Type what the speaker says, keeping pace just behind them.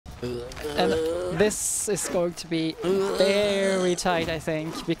And this is going to be very tight, I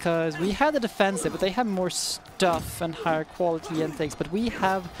think, because we have the defensive, but they have more stuff and higher quality and things, but we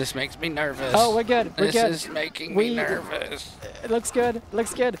have... This makes me nervous. Oh, we're good, we're good. This is making me nervous. It looks good,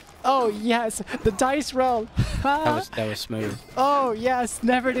 looks good. Oh, yes, the dice roll. that was smooth. Oh, yes,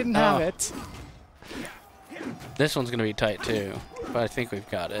 never didn't have it. This one's going to be tight, too, but I think we've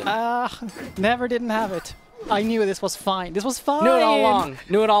got it. Never didn't have it. I knew this was fine. This was fine. Knew it all along.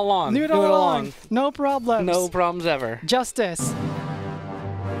 Knew it all along. Knew it all along. No problems. No problems ever. Justice.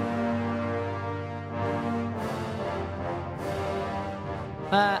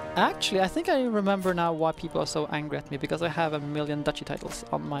 Actually, I think I remember now why people are so angry at me, because I have a million duchy titles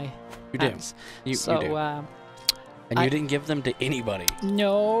on my hands. You so, do. And you didn't give them to anybody.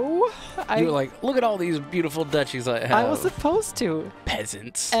 No. You were like, look at all these beautiful duchies I have. I was supposed to.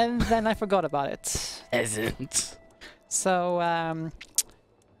 Peasants. And then I forgot about it. Peasants. So,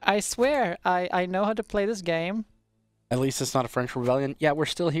 I swear, I know how to play this game. At least it's not a French rebellion. Yeah, we're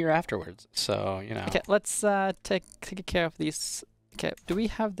still here afterwards, so, you know. Okay, let's take care of these. Okay, do we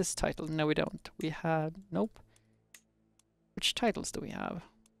have this title? No, we don't. We have... Nope. Which titles do we have?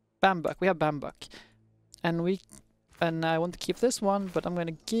 Bambuk. We have Bambuk. And I want to keep this one, but I'm going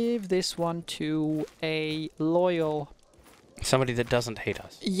to give this one to a loyal... Somebody that doesn't hate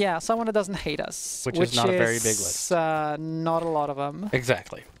us. Yeah, someone that doesn't hate us. Which is not a very big list. Not a lot of them.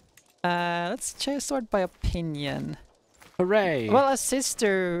 Exactly. Let's sort by opinion. Hooray! Well, a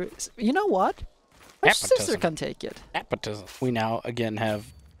sister... You know what? Our sister can take it. Nepotism. We now, again, have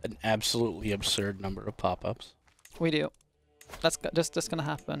an absolutely absurd number of pop-ups. We do. That's just gonna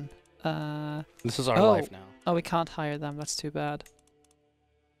happen. This is our life now. Oh, we can't hire them. That's too bad.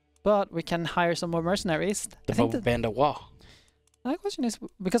 But we can hire some more mercenaries. The band of war. My question is,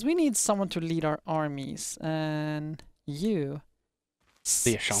 because we need someone to lead our armies, and you...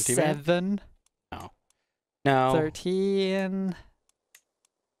 The Ashanti 7. No. No. 13.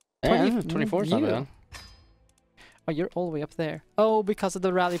 Yeah, 24 is not bad. Oh, you're all the way up there. Oh, because of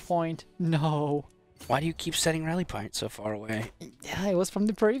the rally point. No. Why do you keep setting rally points so far away? Yeah, it was from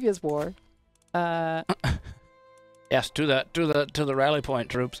the previous war. Yes, to the rally point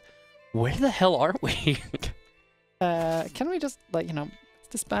troops. Where the hell are we? Can we just, like, you know,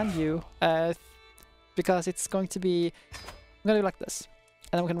 disband you? Because it's going to be... I'm gonna do like this.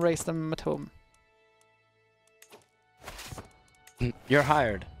 And then we can raise them at home. You're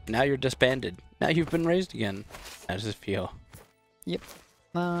hired. Now you're disbanded. Now you've been raised again. How does it feel? Yep.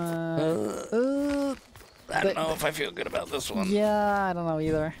 I don't know if I feel good about this one. Yeah, I don't know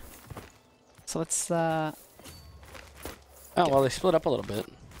either. So let's... Oh, well, they split up a little bit.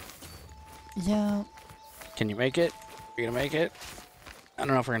 Yeah. Can you make it? Are you gonna make it? I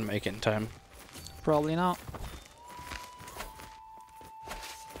don't know if we're gonna make it in time. Probably not.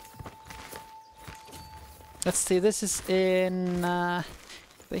 Let's see, this is in...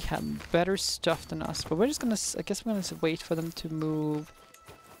 they have better stuff than us, but we're just gonna... I guess we're gonna wait for them to move.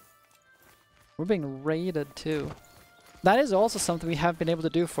 We're being raided too. That is also something we have been able to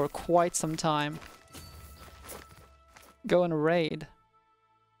do for quite some time. Go and raid.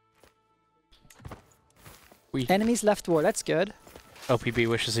 Enemies left war, that's good. OPB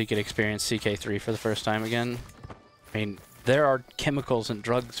wishes he could experience CK3 for the first time again. I mean, there are chemicals and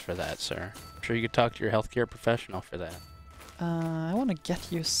drugs for that, sir. I'm sure you could talk to your healthcare professional for that. I want to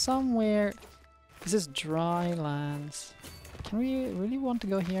get you somewhere. This is dry lands. Can we really want to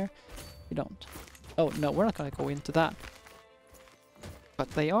go here? We don't. Oh, no, we're not going to go into that. But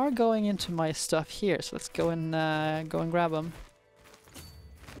they are going into my stuff here, so let's go and grab them.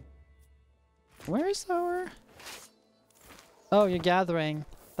 Where is our... Oh, you're gathering.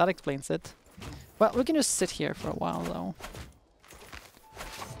 That explains it. Well, we can just sit here for a while, though.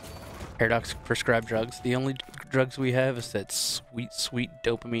 Paradox prescribed drugs. The only drugs we have is that sweet, sweet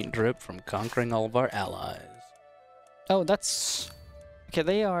dopamine drip from conquering all of our allies. Oh, that's... Okay,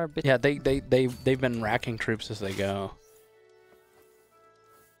 they are a bit... Yeah, they've been racking troops as they go.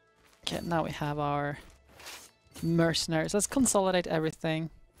 Okay, now we have our mercenaries. Let's consolidate everything.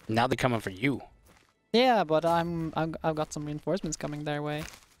 Now they're coming for you. Yeah, but I've got some reinforcements coming their way.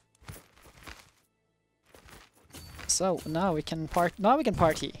 So now we can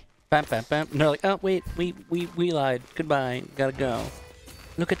party. Bam, bam, bam. No, like, oh wait, we lied. Goodbye. Gotta go.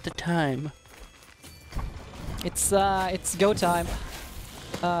 Look at the time. It's go time.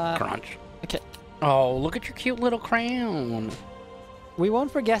 Crunch. Okay. Oh, look at your cute little crown. We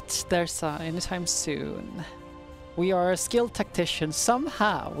won't forget their son anytime soon. We are a skilled tactician.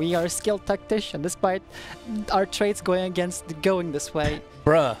 Somehow we are a skilled tactician, despite our traits going against going this way.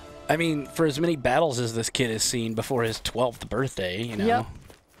 Bruh. I mean, for as many battles as this kid has seen before his 12th birthday, you know. Yep.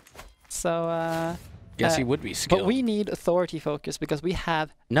 So, Guess he would be skilled. but we need authority focus because we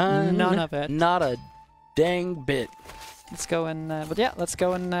have none of it. Not a dang bit. Let's go and, but yeah, let's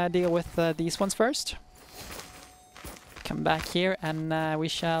go and deal with these ones first. Come back here and we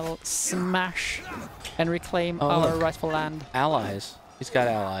shall smash and reclaim our look. rightful land. Allies. He's got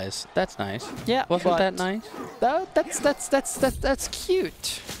allies. That's nice. Yeah, Wasn't that nice? That's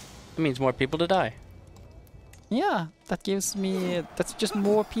cute. It means more people to die. Yeah, that gives me, that's just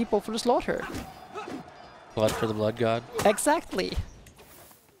more people for the slaughter. Blood for the blood god. Exactly.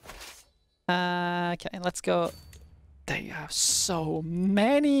 Okay, let's go. They have so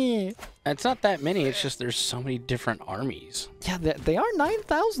many. It's not that many, it's just there's so many different armies. Yeah, they are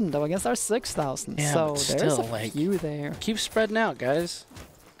 9,000 though against our 6,000. Yeah, so but there's still, a like, few there. Keep spreading out, guys.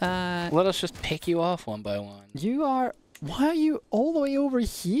 Let us just pick you off one by one. You are... Why are you all the way over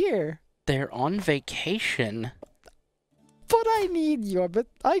here? They're on vacation. But I need your... But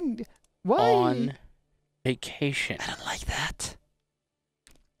I... Why? On vacation. I don't like that.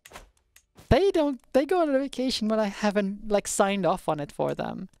 They don't... They go on a vacation but I haven't, like, signed off on it for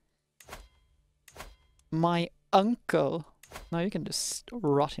them. My uncle... No, you can just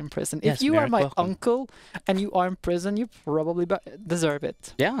rot in prison. Yes, if you are Manic, my welcome. uncle and you are in prison, you probably deserve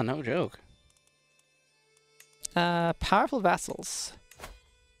it. Yeah, no joke. Powerful vassals.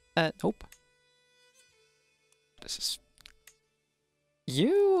 Nope. This is...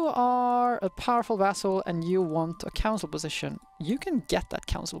 You are a powerful vassal and you want a council position. You can get that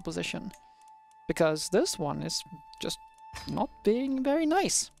council position. Because this one is just not being very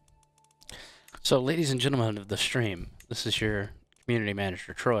nice. So, ladies and gentlemen of the stream, this is your community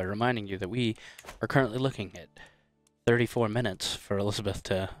manager, Troy, reminding you that we are currently looking at 34 minutes for Elisabeth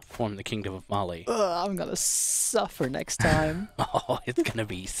to form the Kingdom of Mali. Ugh, I'm gonna suffer next time. Oh, it's gonna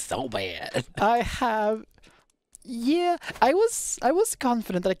be so bad. I have... Yeah, I was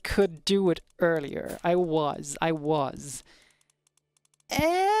confident that I could do it earlier. I was.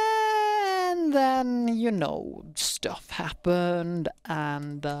 And then, you know, stuff happened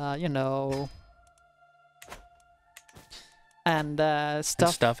and, you know... And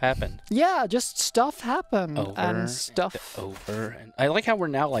stuff happened. Yeah, just stuff happened. Over and stuff... over. And I like how we're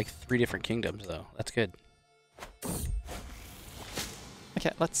now like 3 different kingdoms, though. That's good.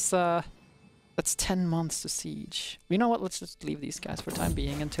 Okay, that's 10 months to siege. You know what? Let's just leave these guys for the time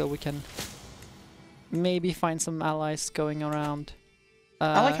being until we can maybe find some allies going around.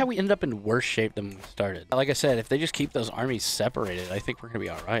 I like how we ended up in worse shape than we started. Like I said, if they just keep those armies separated, I think we're gonna be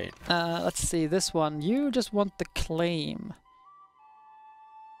all right. Let's see, this one. You just want the claim.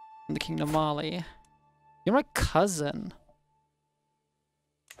 In the Kingdom of Mali. You're my cousin.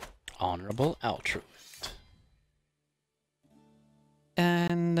 Honorable altruist.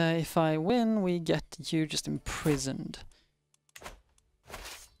 And if I win, we get you just imprisoned.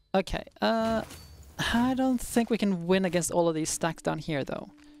 Okay, I don't think we can win against all of these stacks down here, though.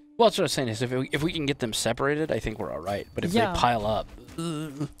 Well, that's what I was saying is if we can get them separated, I think we're all right. But if they pile up,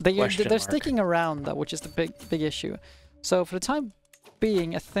 they're sticking around, though, which is the big issue. So for the time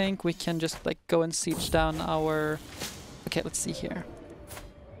being, I think we can just like go and siege down our... Okay, let's see here.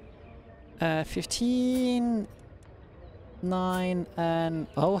 15, 9, and...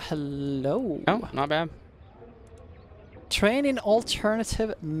 Oh, hello. Oh, not bad. Train in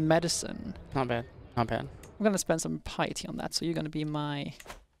alternative medicine. Not bad. Not bad. I'm gonna spend some piety on that, so you're gonna be my...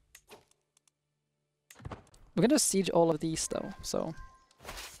 We're gonna siege all of these, though, so...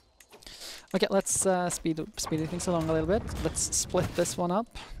 Okay, let's speed things along a little bit. Let's split this one up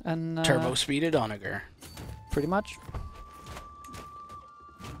and... Turbo speeded Onager. Pretty much.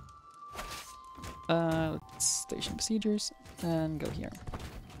 Let's station besiegers and go here.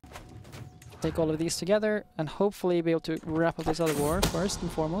 Take all of these together and hopefully be able to wrap up this other war first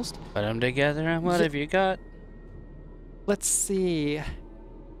and foremost. Put them together and what have you got? Let's see.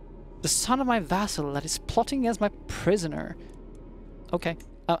 The son of my vassal that is plotting against my prisoner. Okay.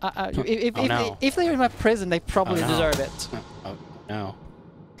 If they're in my prison, they probably deserve it. Oh, no.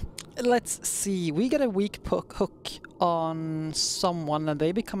 Let's see. We get a weak hook on someone and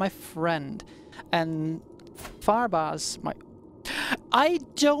they become my friend. And Farbaz, my... I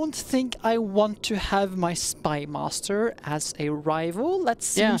don't think I want to have my spy master as a rival. That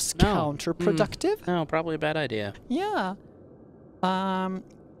seems counterproductive. No, probably a bad idea. Yeah. I'm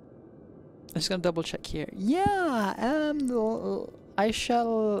just gonna double check here. Yeah, I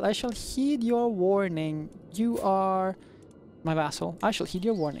shall heed your warning. You are my vassal. I shall heed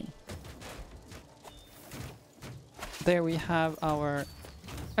your warning. There we have our...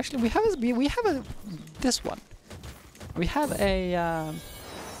 Actually, we have this one. We have a...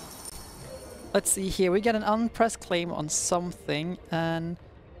 let's see here. We get an unpressed claim on something, and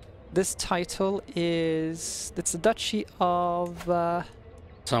This title is... It's the Duchy of...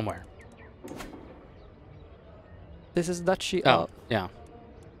 Somewhere. This is Duchy Oh, of... yeah.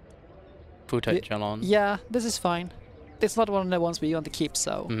 Futai Yeah, this is fine. It's not one of the ones we want to keep,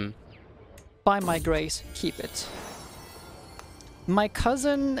 so... By my grace, keep it. My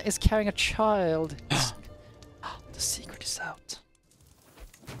cousin is carrying a child. The secret is out.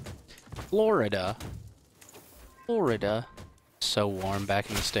 Florida. Florida. So warm back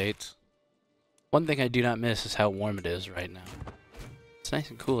in the States. One thing I do not miss is how warm it is right now. It's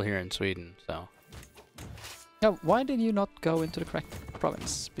nice and cool here in Sweden, so... Now, why did you not go into the correct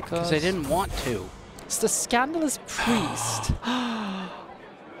province? Because I didn't want to. It's the scandalous priest.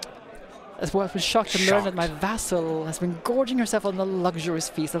 As well, I've been shocked to learn that my vassal has been gorging herself on the luxurious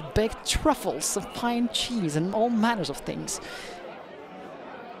feast of baked truffles, of fine cheese, and all manners of things.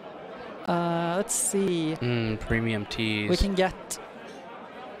 Let's see. Premium teas. We can get...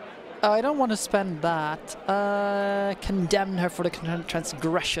 I don't want to spend that. Condemn her for the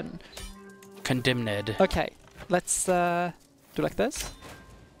transgression. Condemned. Okay, let's do like this.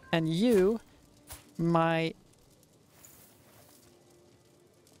 And you, my...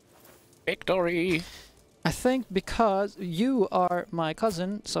 Victory! I think because you are my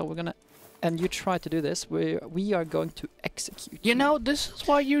cousin, so we're gonna... And you try to do this, we are going to execute you. Know, this is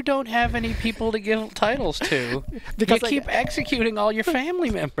why you don't have any people to give titles to. Because you keep executing all your family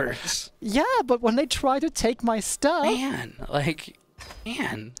members. Yeah, but when they try to take my stuff... Man.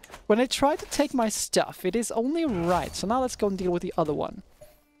 When they try to take my stuff, it is only right. So now let's go and deal with the other one.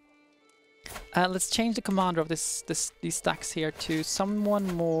 Let's change the commander of these stacks here to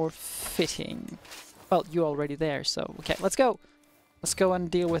someone more fitting. Well, you're already there, so... Okay, let's go! Let's go and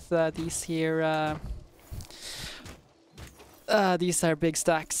deal with these here... these are big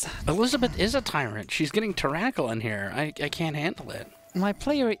stacks. Elisabeth is a tyrant. She's getting tyrannical in here. I can't handle it. My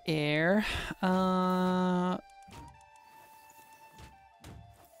player heir... I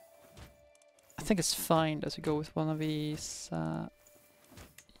think it's fine as we go with one of these...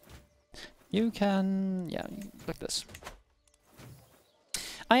 You can... yeah, like this.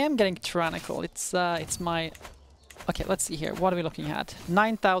 I am getting tyrannical. It's my... Okay, let's see here. What are we looking at?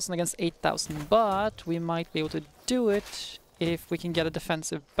 9,000 against 8,000, but we might be able to do it if we can get a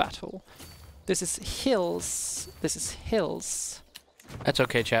defensive battle. This is hills. This is hills. That's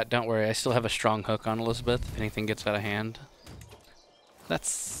okay, chat. Don't worry. I still have a strong hook on Elisabeth if anything gets out of hand.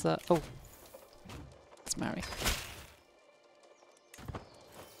 Let's... oh. Let's marry.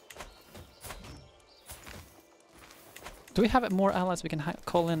 Do we have more allies we can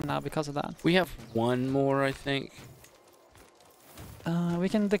call in now because of that? We have one more, I think.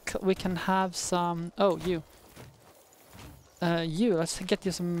 We can have some... Oh, you. Let's get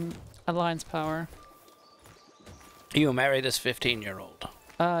you some alliance power. You marry this 15-year-old.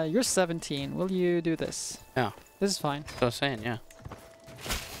 You're 17. Will you do this? Yeah. This is fine. That's what I was saying, yeah.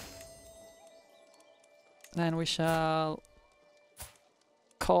 Then we shall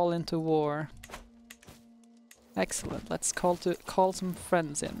call into war. Excellent. Let's call some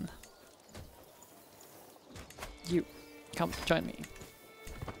friends in. You, come join me.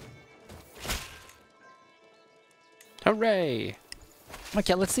 Hooray!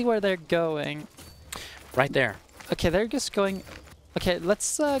 Okay, let's see where they're going. Right there. Okay, they're just going... Okay,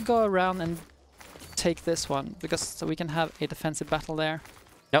 let's go around and take this one, because so we can have a defensive battle there.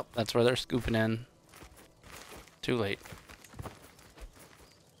 Nope, that's where they're scooping in. Too late.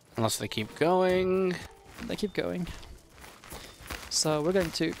 Unless they keep going. They keep going. So we're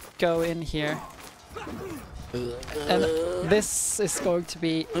going to go in here. And this is going to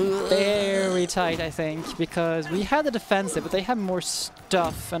be very tight, I think, because we have the defensive, but they have more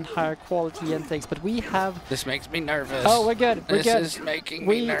stuff and higher quality and things, but we have... This makes me nervous. Oh, we're good, we're good. This is making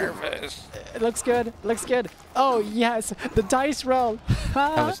me nervous. It looks good, looks good. Oh, yes, the dice roll.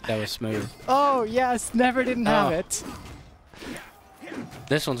 that was smooth. Oh, yes, never didn't have it.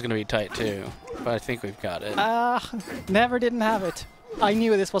 This one's going to be tight, too, but I think we've got it. Never didn't have it. I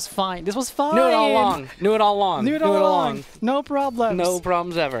knew this was fine. This was fine. Knew it all along. Knew it all along. Knew it all along. No problems. No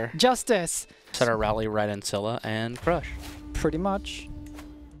problems ever. Justice. Set our rally right in Scylla and crush. Pretty much.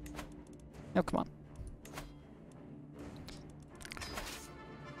 Oh, come on.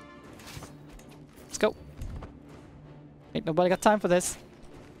 Let's go. Ain't nobody got time for this.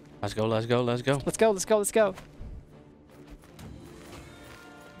 Let's go, let's go, let's go. Let's go, let's go, let's go.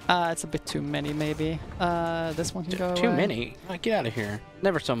 It's a bit too many, maybe. This one can go Too away. many? Get out of here.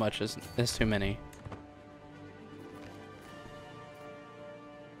 Never so much as too many.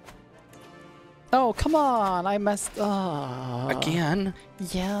 Oh, come on! I messed up. Again?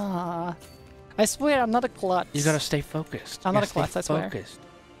 Yeah. I swear, I'm not a klutz. You gotta stay focused. I'm not a klutz, I swear. Focused.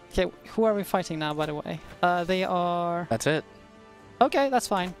 Okay, who are we fighting now, by the way? They are... That's it. Okay, that's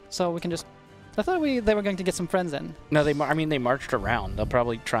fine. So we can just... I thought they were going to get some friends in. No, I mean, they marched around. They'll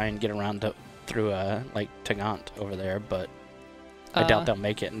probably try and get around through, like, Tagant over there, but I doubt they'll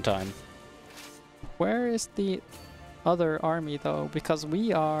make it in time. Where is the other army, though? Because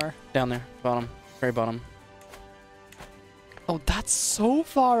we are... Down there, bottom, very bottom. Oh, that's so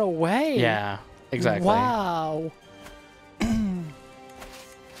far away! Yeah, exactly. Wow!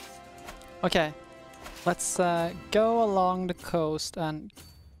 Okay, let's go along the coast and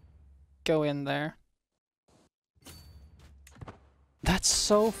go in there. That's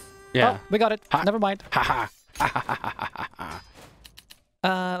so... Yeah. Oh, we got it. Ha. Never mind. Ha ha! Ha ha ha ha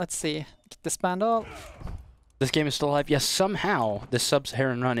ha! Let's see. Disband all. This game is still alive. Yes, somehow this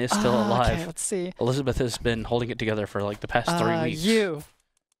Sub-Saharan run is still alive. Okay, let's see. Elizabeth has been holding it together for like the past 3 weeks. You.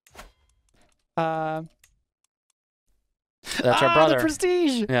 That's our brother. The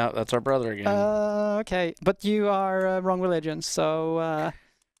prestige! Yeah, that's our brother again. Okay, but you are wrong religion, so...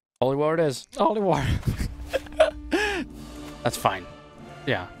 Holy War it is. Holy War. That's fine.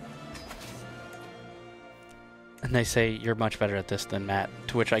 Yeah. And they say you're much better at this than Matt,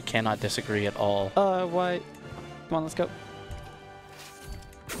 to which I cannot disagree at all. Why? Come on, let's go.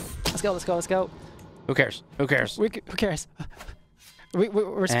 Let's go, let's go, let's go. Who cares? Who cares? Who cares?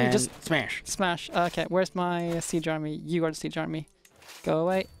 We're And just... smash. Smash. Okay, where's my siege army? You are the siege army. Go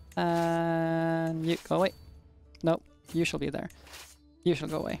away. And you go away. Nope, you shall be there. You shall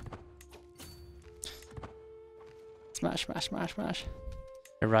go away. Smash, smash, smash, smash.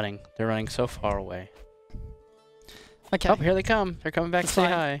 They're running. They're running so far away. Okay. Oh, here they come. They're coming back to say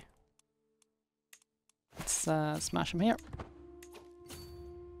hi. Let's smash them here.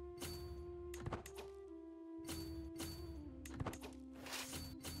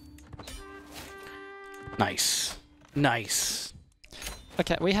 Nice. Nice.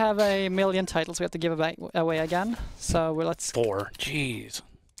 Okay, we have 1,000,000 titles we have to give away again. So let's... 4. Jeez.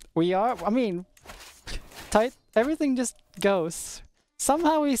 We are... I mean... Everything just goes.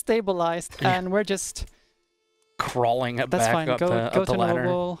 Somehow we stabilized and we're just... Crawling That's back fine. up Go the to ladder.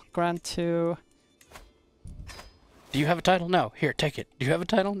 Noble, grant to... Do you have a title? No. Here, take it. Do you have a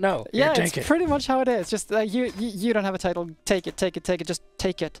title? No. Here, Yeah, take it's pretty much how it is. Just you don't have a title. Take it, take it, take it. Just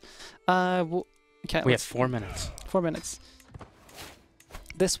take it. Okay. We have 4 minutes. 4 minutes.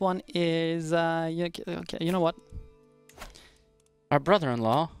 This one is okay. You know what? Our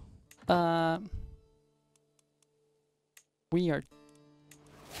brother-in-law. We are.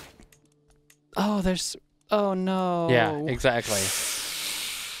 Oh, there's. Oh no. Yeah, exactly.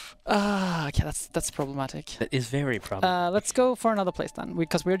 Okay, that's problematic. That is very problematic. Let's go for another place then,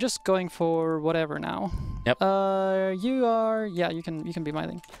 because we're just going for whatever now. Yep. You are. Yeah, you can be my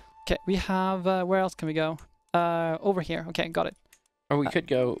thing. Okay, we have. Where else can we go? Over here. Okay, got it. Or we could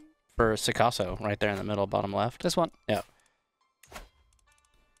go for Sikasso, right there in the middle, bottom left. This one. Yeah.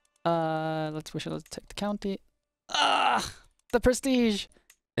 Let's take the county. The prestige.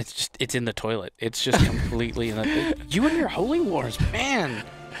 It's in the toilet. It's just completely in the... You and your holy wars, man!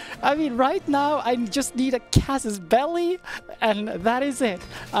 I mean, right now, I just need a casus belli, and that is it.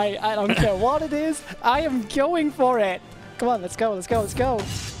 I don't care what it is. I am going for it. Come on, let's go, let's go, let's go.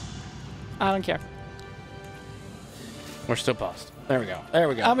 I don't care. We're still paused. There we go. There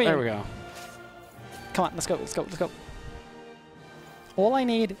we go. I mean, there we go. Come on, let's go, let's go, let's go. All I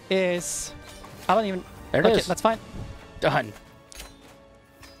need is... I don't even... There it okay, is. that's fine. Done.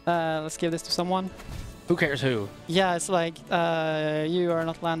 Let's give this to someone. Who cares who? Yeah, it's like, you are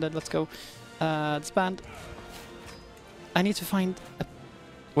not landed, let's go. Disband. I need to find a...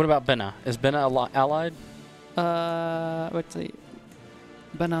 What about Benna? Is Benna allied? Let's see.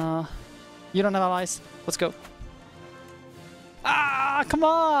 Benna. You don't have allies. Let's go. Ah, come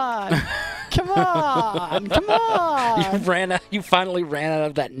on! Come on! Come on! You finally ran out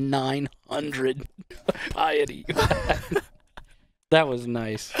of that 900 piety. That was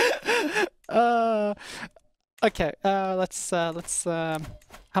nice. Okay. Let's. How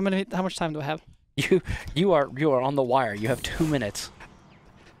much time do I have? You are on the wire. You have 2 minutes.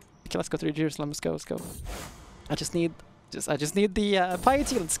 Okay, let's go through Jerusalem. Let's go. Let's go. I just need the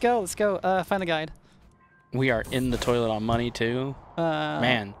piety. Let's go. Let's go. Find a guide. We are in the toilet on money too.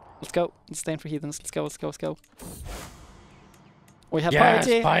 Man. Let's go. Let's stand for heathens. Let's go. Let's go. Let's go. We have yes,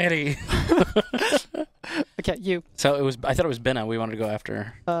 piety. piety. Okay, you. So it was. I thought it was Benna we wanted to go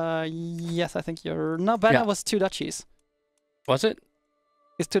after. Yes, I think you're. No, Benna was 2 duchies. Was it?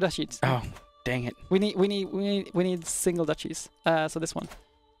 It's 2 duchies. Oh, dang it. We need single duchies. So this one.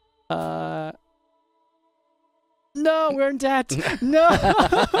 No, we're in debt. No.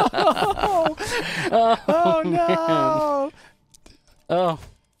 Oh no. Oh,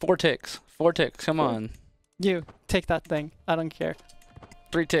 4 ticks. 4 ticks. Come on. You take that thing. I don't care.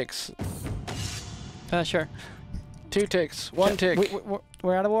 3 ticks. Sure. 2 ticks. 1 tick.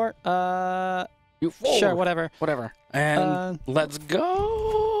 We're out of war. Sure, whatever. Whatever. And let's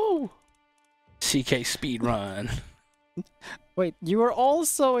go. CK speed run. Wait, you were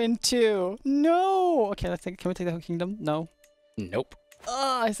also in 2. No. Okay, let's take. Can we take the whole kingdom? No. Nope.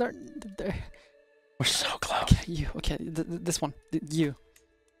 I started there. We're so close. Okay, you. Okay, this one. You.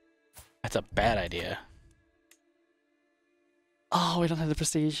 That's a bad idea. Oh, we don't have the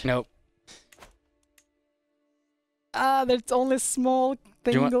prestige. Nope. There's only small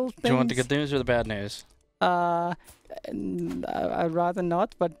things. Do you want the good news or the bad news? I'd rather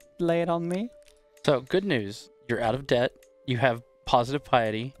not, but lay it on me. So, good news. You're out of debt. You have positive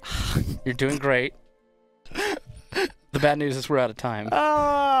piety. You're doing great. The bad news is we're out of time.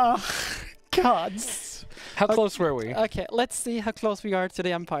 Oh, God. How close were we? Okay, let's see how close we are to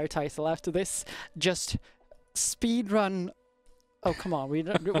the Empire title after this. Just speed run. Oh, come on. We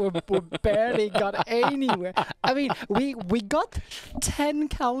barely got anywhere. I mean, we got 10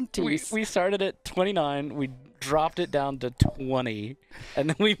 counties. We started at 29. We dropped it down to 20.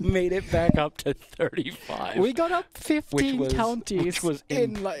 And then we made it back up to 35. We got up 15 counties. Which was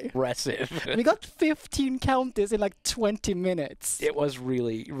impressive. We got 15 counties in like 20 minutes. It was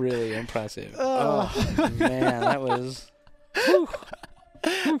really, really impressive. Oh man, that was...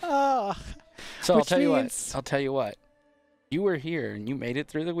 So I'll tell you what. You were here and you made it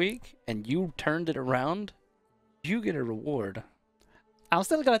through the week and you turned it around, you get a reward. I'm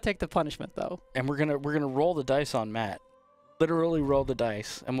still gonna take the punishment though. And we're gonna roll the dice on Matt. Literally roll the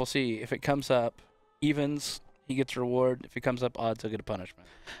dice, and we'll see if it comes up evens, he gets a reward. If it comes up odds, he'll get a punishment.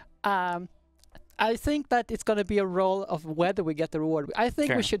 I think that it's gonna be a roll of whether we get the reward. I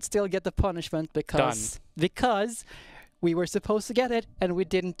think we should still get the punishment because we were supposed to get it, and we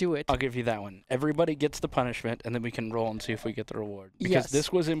didn't do it. I'll give you that one. Everybody gets the punishment, and then we can roll and see if we get the reward. Because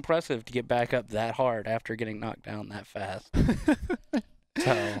this was impressive to get back up that hard after getting knocked down that fast.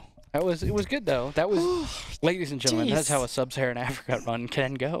 So, it was good, though. That was, ladies and gentlemen, that's how a Sub-Saharan Africa run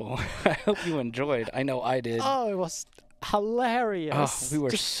can go. I hope you enjoyed. I know I did. Oh, it was hilarious. Oh, we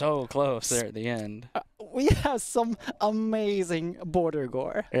were so close there at the end. We have some amazing border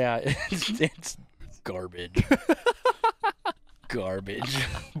gore. Yeah, it's garbage. Garbage.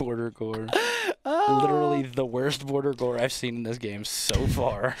 Border gore. Literally the worst border gore I've seen in this game so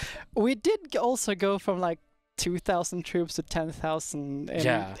far. We did also go from like 2,000 troops to 10,000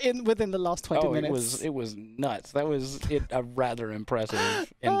 within the last 20 minutes. It was nuts. That was a rather impressive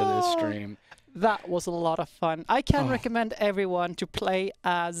end to this stream. That was a lot of fun. I can recommend everyone to play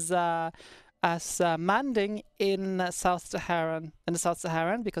as Manding in the South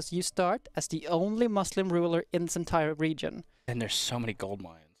Saharan because you start as the only Muslim ruler in this entire region. And there's so many gold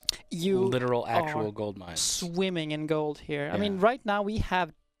mines. Literal actual gold mines. Swimming in gold here. Yeah. I mean, right now we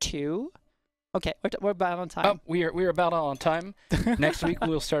have 2. Okay, we're about on time. We are about on time. Next week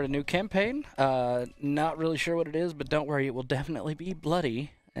we'll start a new campaign. Not really sure what it is, but don't worry, it will definitely be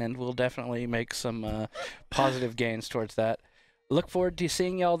bloody, and we'll definitely make some positive gains towards that. Look forward to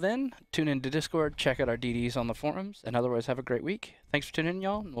seeing y'all then. Tune into Discord, check out our DDs on the forums, and otherwise have a great week. Thanks for tuning in,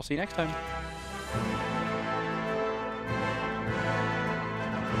 y'all, and we'll see you next time.